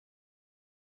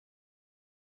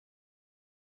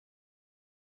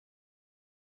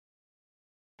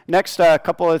Next, a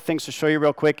couple of things to show you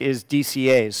real quick is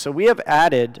DCAs. So we have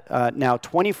added now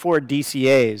 24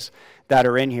 DCAs that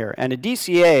are in here. And a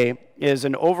DCA is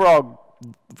an overall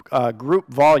group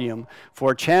volume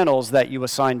for channels that you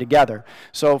assign together.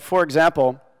 So for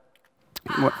example,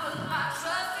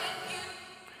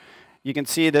 you can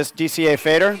see this DCA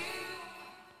fader.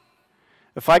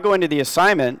 If I go into the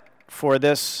assignment for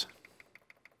this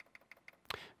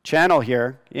channel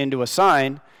here into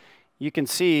assign, you can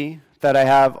see that I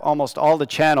have almost all the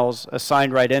channels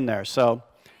assigned right in there. So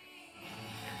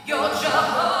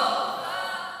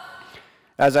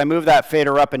as I move that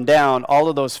fader up and down, all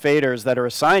of those faders that are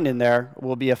assigned in there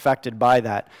will be affected by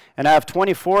that. And I have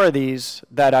 24 of these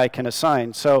that I can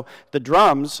assign. So the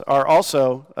drums are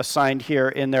also assigned here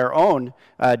in their own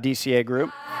DCA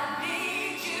group.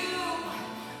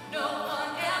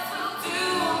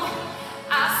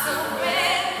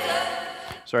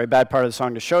 Sorry, bad part of the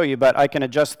song to show you, but I can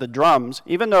adjust the drums.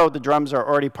 Even though the drums are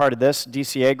already part of this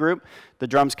DCA group, the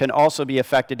drums can also be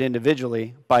affected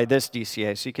individually by this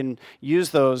DCA. So you can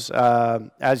use those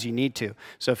as you need to.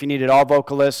 So if you needed all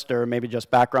vocalists or maybe just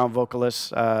background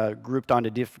vocalists grouped onto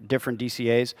different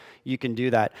DCAs, you can do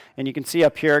that. And you can see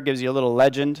up here, it gives you a little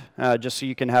legend, just so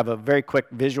you can have a very quick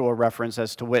visual reference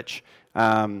as to which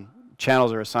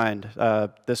channels are assigned.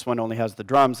 This one only has the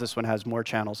drums. This one has more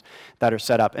channels that are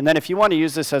set up. And then if you want to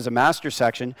use this as a master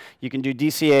section, you can do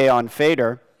DCA on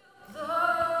fader.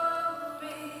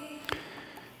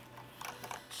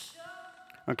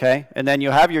 Okay, and then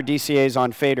you have your DCAs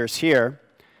on faders here.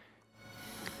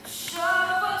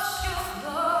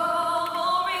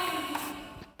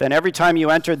 Then every time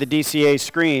you enter the DCA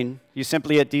screen, you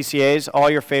simply hit DCAs, all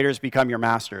your faders become your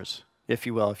masters, if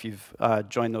you will, if you've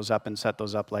joined those up and set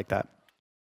those up like that.